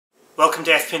Welcome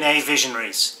to FP&A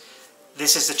Visionaries.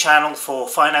 This is the channel for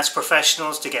finance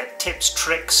professionals to get tips,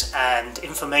 tricks and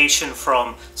information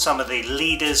from some of the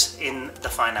leaders in the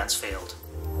finance field.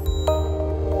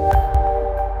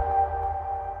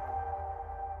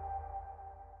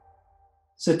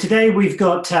 So today we've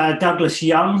got Douglas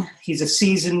Yeung. He's a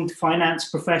seasoned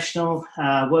finance professional,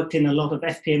 worked in a lot of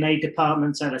FP&A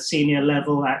departments at a senior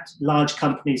level at large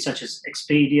companies such as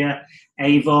Expedia,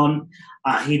 Avon.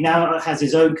 He now has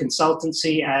his own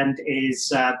consultancy and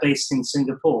is based in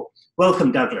Singapore.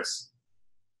 Welcome, Douglas.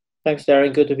 Thanks,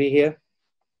 Darren. Good to be here.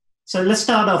 So let's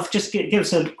start off. Just give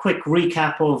us a quick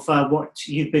recap of what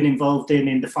you've been involved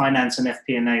in the finance and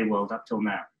FP&A world up till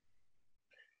now.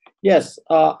 Yes,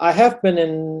 I have been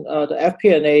in the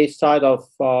FP&A side of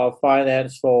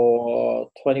finance for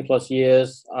 20 plus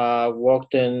years.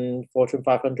 Worked in Fortune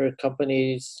 500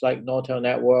 companies like Nortel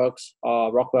Networks,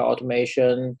 Rockwell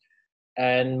Automation,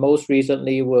 and most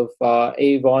recently with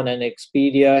Avon and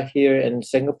Expedia here in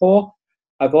Singapore.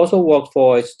 I've also worked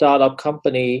for a startup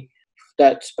company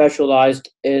that specialized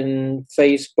in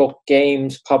Facebook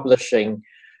games publishing.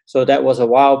 So that was a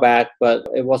while back, but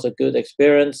it was a good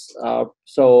experience.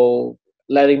 So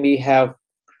letting me have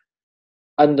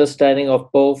understanding of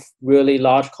both really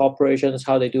large corporations,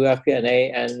 how they do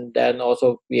FP&A, and then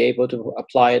also be able to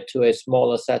apply it to a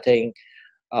smaller setting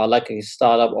like a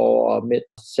startup or a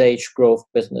mid-stage growth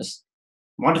business.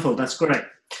 Wonderful, that's great.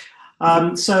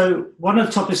 So one of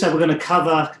the topics that we're going to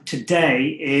cover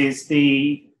today is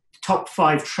the top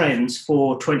 5 trends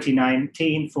for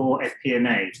 2019 for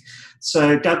FP&A.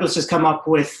 So Douglas has come up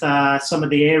with some of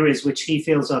the areas which he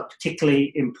feels are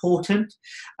particularly important.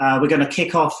 We're going to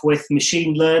kick off with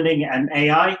machine learning and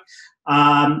AI.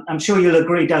 I'm sure you'll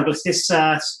agree, Douglas, this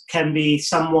can be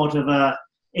somewhat of a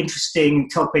interesting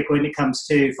topic when it comes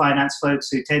to finance folks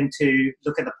who tend to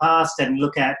look at the past and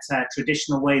look at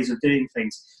traditional ways of doing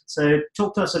things. So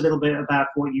talk to us a little bit about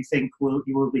what you think you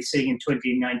will be seeing in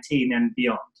 2019 and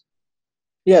beyond.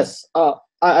 Yes,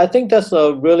 I think that's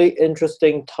a really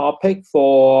interesting topic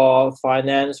for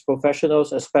finance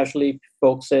professionals, especially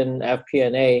folks in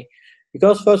FP&A,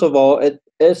 because first of all, it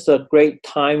is a great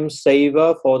time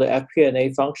saver for the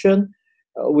FP&A function.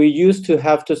 We used to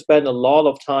have to spend a lot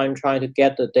of time trying to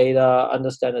get the data,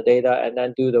 understand the data, and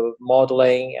then do the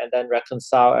modeling and then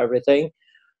reconcile everything.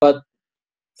 But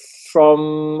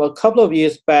from a couple of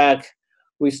years back,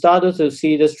 we started to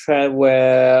see this trend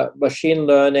where machine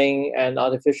learning and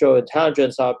artificial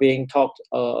intelligence are being talked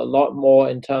a lot more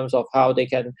in terms of how they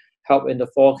can help in the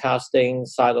forecasting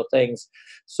side of things.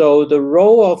 So the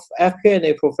role of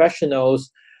FP&A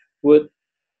professionals would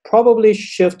probably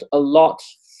shift a lot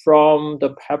from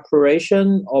the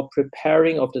preparation or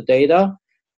preparing of the data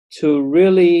to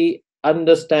really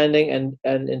understanding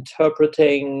and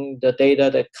interpreting the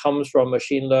data that comes from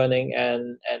machine learning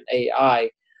and AI.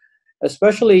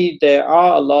 Especially, there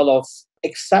are a lot of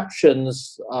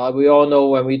exceptions. We all know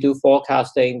when we do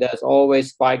forecasting, there's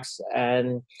always spikes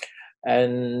and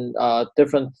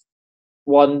different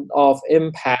one-off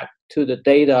impact to the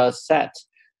data set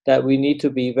that we need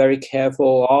to be very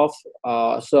careful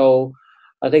of. So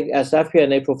I think as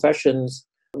FP&A professions,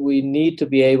 we need to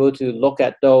be able to look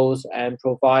at those and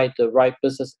provide the right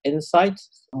business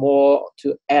insights, more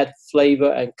to add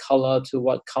flavor and color to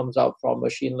what comes out from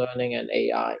machine learning and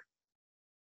AI.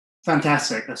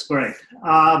 Fantastic, that's great.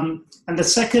 And the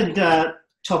second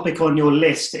topic on your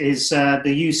list is the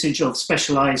usage of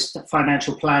specialized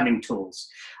financial planning tools.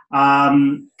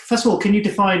 First of all, can you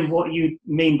define what you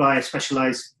mean by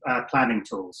specialized planning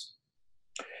tools?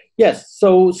 Yes,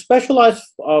 so specialized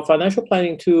financial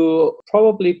planning tool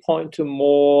probably point to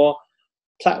more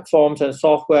platforms and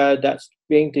software that's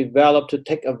being developed to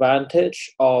take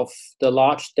advantage of the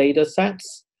large data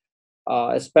sets.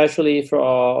 Especially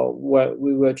for what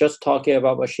we were just talking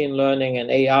about machine learning and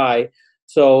AI.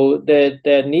 So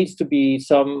there needs to be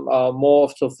some more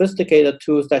sophisticated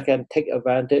tools that can take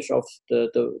advantage of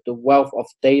the wealth of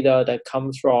data that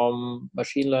comes from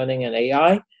machine learning and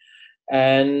AI,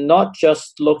 and not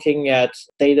just looking at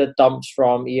data dumps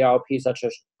from ERP such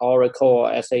as Oracle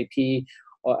or SAP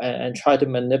and try to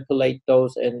manipulate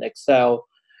those in Excel.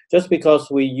 Just because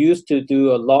we used to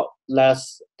do a lot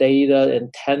less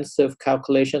data-intensive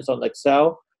calculations on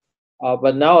Excel,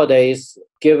 but nowadays,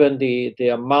 given the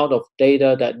amount of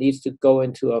data that needs to go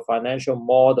into a financial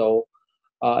model,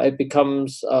 it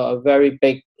becomes a very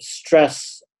big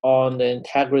stress on the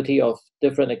integrity of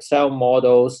different Excel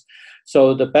models.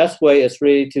 So the best way is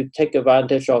really to take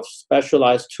advantage of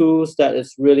specialized tools that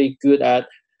is really good at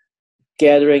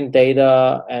gathering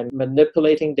data and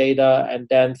manipulating data and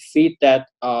then feed that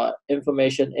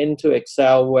information into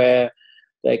Excel where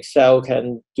the Excel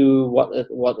can do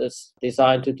what it's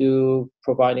designed to do,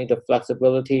 providing the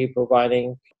flexibility,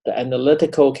 providing the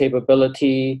analytical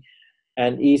capability,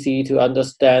 and easy to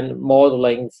understand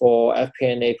modeling for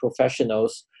FP&A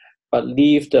professionals, but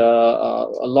leave a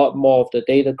lot more of the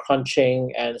data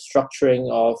crunching and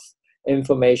structuring of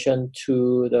information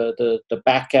to the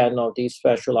back end of these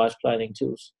specialized planning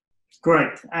tools.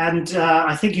 Great. And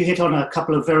I think you hit on a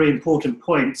couple of very important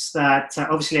points that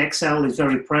obviously Excel is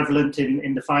very prevalent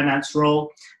in the finance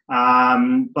role,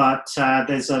 but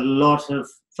there's a lot of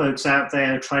folks out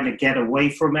there trying to get away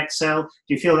from Excel.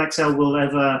 Do you feel Excel will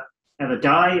ever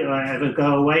die or ever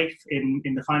go away in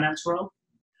the finance role?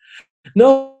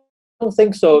 No, I don't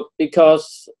think so,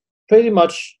 because pretty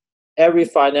much every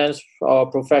finance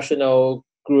professional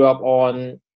grew up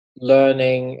on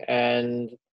learning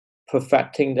and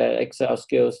perfecting their Excel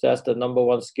skills. That's the number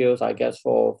one skills, I guess,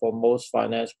 for most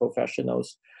finance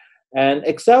professionals. And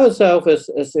Excel itself is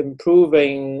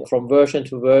improving from version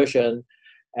to version,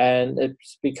 and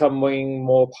it's becoming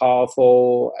more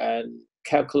powerful, and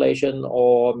calculation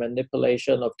or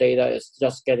manipulation of data is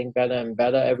just getting better and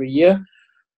better every year.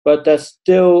 But that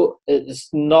still is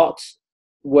not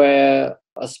where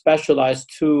a specialized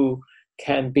tool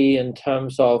can be in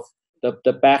terms of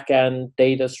the back-end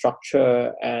data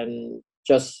structure and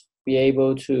just be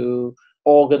able to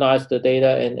organize the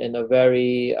data in a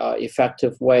very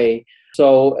effective way.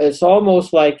 So it's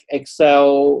almost like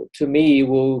Excel, to me,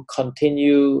 will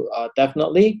continue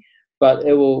definitely, but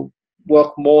it will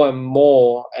work more and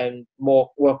more and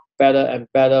work better and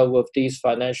better with these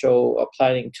financial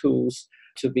planning tools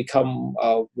to become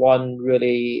one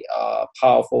really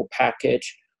powerful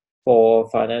package for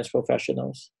finance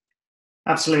professionals.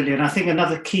 Absolutely. And I think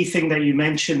another key thing that you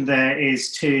mentioned there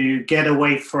is to get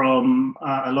away from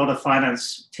a lot of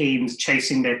finance teams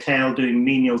chasing their tail, doing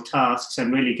menial tasks,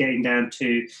 and really getting down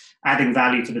to adding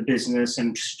value to the business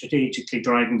and strategically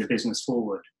driving the business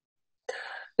forward.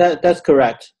 That's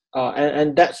correct.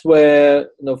 And that's where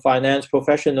finance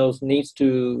professionals need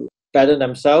to better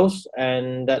themselves.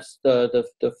 And that's the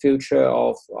future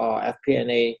of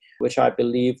FP&A, which I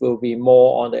believe will be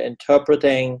more on the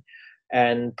interpreting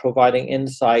and providing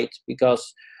insight,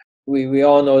 because we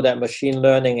all know that machine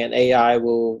learning and AI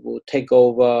will take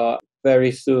over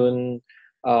very soon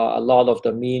a lot of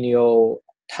the menial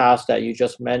tasks that you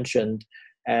just mentioned.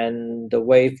 And the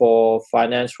way for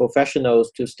finance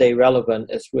professionals to stay relevant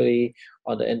is really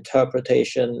on the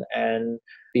interpretation and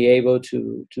be able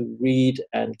to read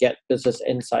and get business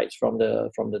insights from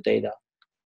the data.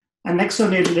 And next on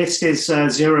the list is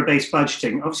zero-based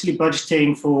budgeting. Obviously,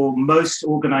 budgeting for most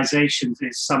organizations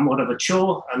is somewhat of a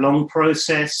chore, a long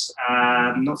process,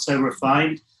 not so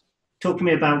refined. Talk to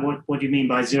me about what you mean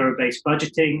by zero-based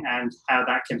budgeting and how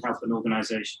that can help an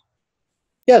organization.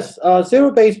 Yes,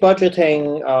 zero-based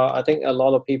budgeting, I think a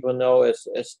lot of people know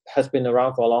has been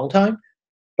around for a long time,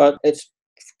 but it's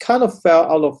kind of fell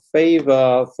out of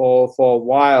favor for a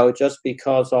while just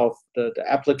because of the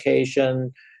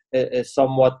application is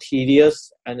somewhat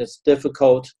tedious and it's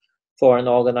difficult for an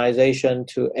organization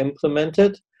to implement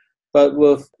it. But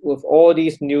with all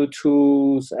these new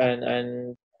tools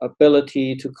and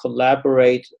ability to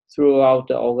collaborate throughout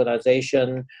the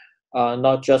organization,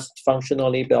 not just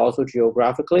functionally but also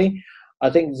geographically, I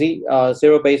think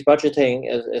zero-based budgeting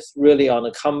is really on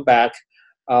a comeback,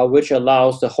 which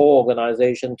allows the whole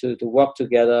organization to work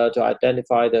together to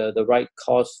identify the right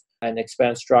cost and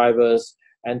expense drivers,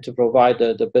 and to provide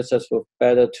the business with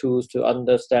better tools to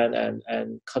understand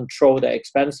and control the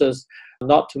expenses,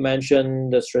 not to mention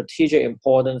the strategic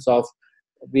importance of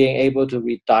being able to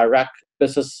redirect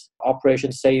business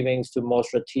operation savings to more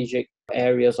strategic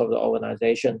areas of the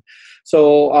organization.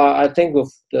 So I think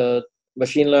with the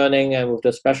machine learning and with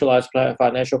the specialized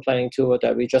financial planning tool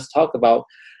that we just talked about,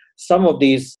 some of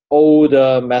these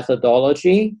older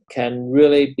methodology can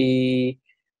really be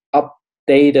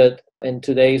updated in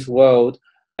today's world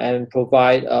and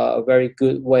provide a very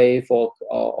good way for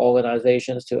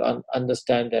organizations to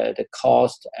understand the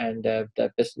cost and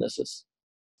their businesses.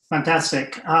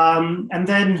 Fantastic. And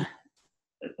then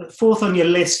fourth on your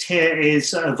list here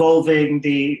is evolving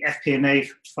the FP&A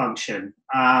function.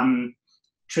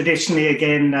 Traditionally,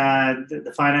 again,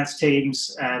 the finance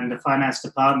teams and the finance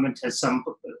department has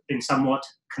been somewhat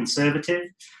conservative.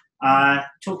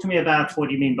 Talk to me about what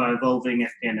you mean by evolving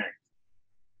FP&A.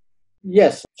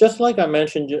 Yes, just like I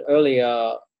mentioned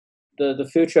earlier, the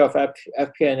future of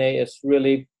FP&A is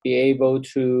really be able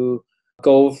to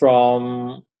go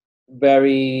from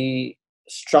very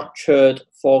structured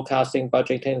forecasting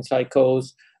budgeting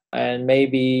cycles And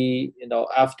maybe,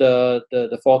 after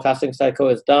the forecasting cycle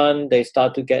is done, they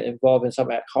start to get involved in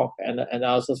some ad hoc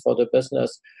analysis for the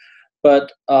business.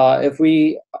 But if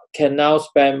we can now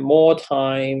spend more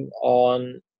time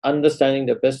on understanding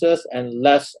the business and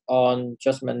less on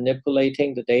just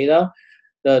manipulating the data,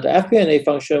 the FP&A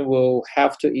function will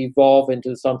have to evolve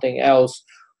into something else,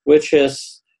 which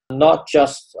is not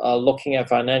just looking at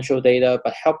financial data,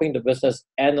 but helping the business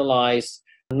analyze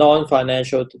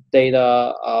non-financial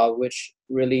data, which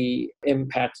really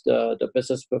impacts the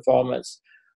business performance.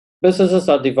 Businesses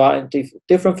are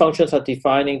different functions are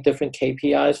defining different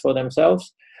KPIs for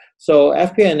themselves. So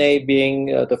FP&A being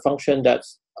the function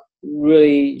that's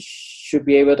really should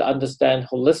be able to understand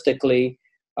holistically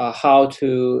how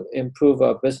to improve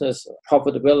a business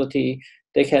profitability,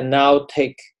 they can now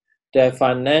take their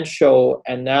financial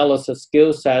analysis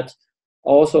skill set,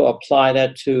 also apply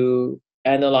that to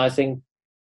analyzing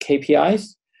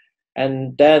KPIs,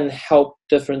 and then help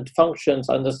different functions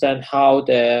understand how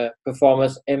their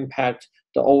performance impact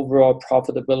the overall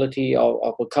profitability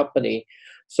of a company.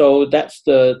 So that's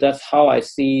how I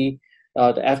see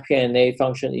the FP&A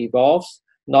function evolves,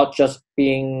 not just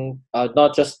staying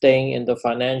in the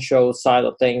financial side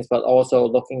of things, but also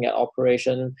looking at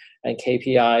operation and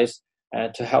KPIs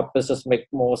and to help business make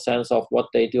more sense of what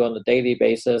they do on a daily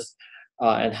basis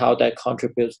and how that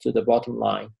contributes to the bottom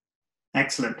line.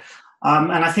 Excellent.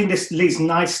 And I think this leads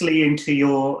nicely into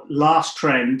your last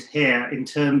trend here in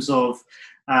terms of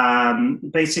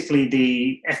basically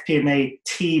the FP&A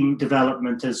team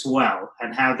development as well,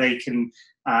 and how they can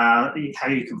how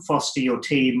you can foster your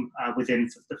team within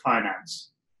the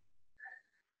finance.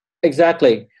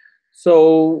 Exactly.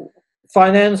 So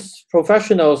finance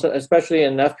professionals, especially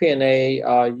in FP&A,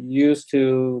 are used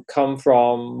to come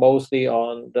from mostly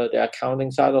on the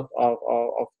accounting side of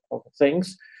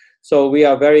things. So we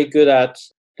are very good at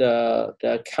the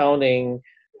accounting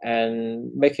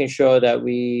and making sure that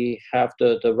we have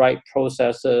the right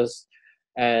processes,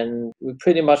 and we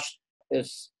pretty much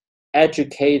is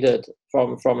educated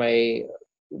from a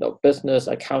business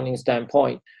accounting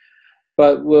standpoint.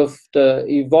 But with the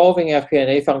evolving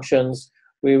FP&A functions,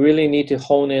 we really need to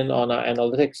hone in on our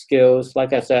analytic skills.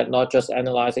 Like I said, not just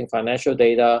analyzing financial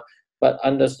data, but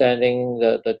understanding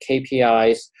the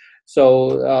KPIs.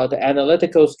 So the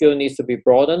analytical skill needs to be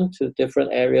broadened to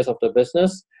different areas of the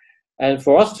business. And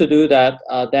for us to do that,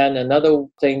 then another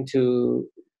thing to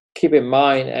keep in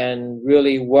mind and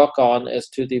really work on is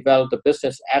to develop the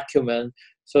business acumen,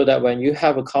 so that when you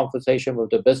have a conversation with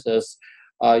the business,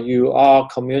 you are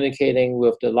communicating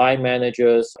with the line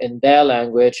managers in their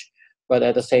language, but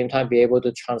at the same time be able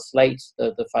to translate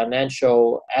the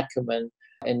financial acumen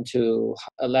into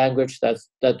a language that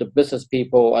the business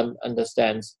people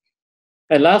understands.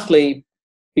 And lastly,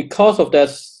 because of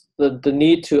this, the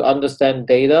need to understand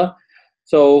data,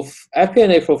 so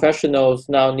FP&A professionals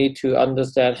now need to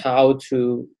understand how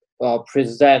to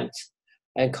present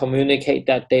and communicate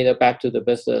that data back to the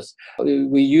business.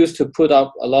 We used to put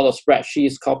up a lot of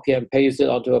spreadsheets, copy and paste it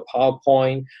onto a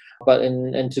PowerPoint, but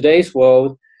in today's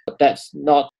world, that's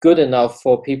not good enough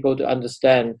for people to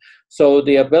understand. So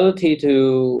the ability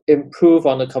to improve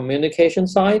on the communication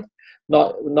side,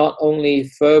 not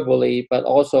only verbally, but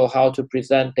also how to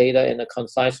present data in a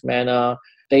concise manner,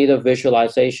 data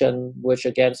visualization, which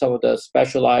again, some of the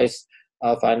specialized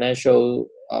financial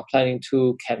planning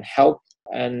tool can help,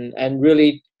 and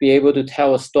really be able to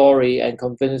tell a story and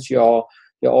convince your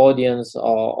audience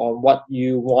on what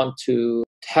you want to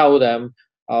tell them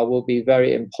will be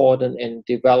very important in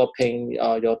developing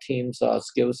your team's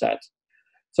skill set.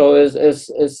 So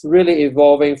it's really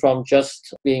evolving from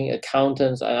just being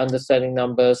accountants and understanding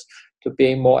numbers to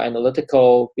being more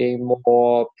analytical, being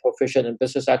more proficient in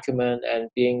business acumen, and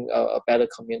being a better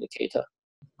communicator.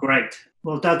 Great.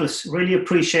 Well, Douglas, really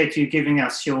appreciate you giving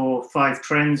us your 5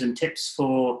 trends and tips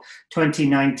for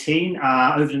 2019.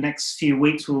 Over the next few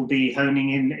weeks, we'll be honing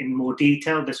in more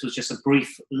detail. This was just a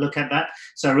brief look at that.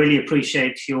 So I really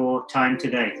appreciate your time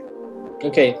today.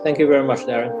 Okay. Thank you very much,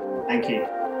 Darren. Thank you.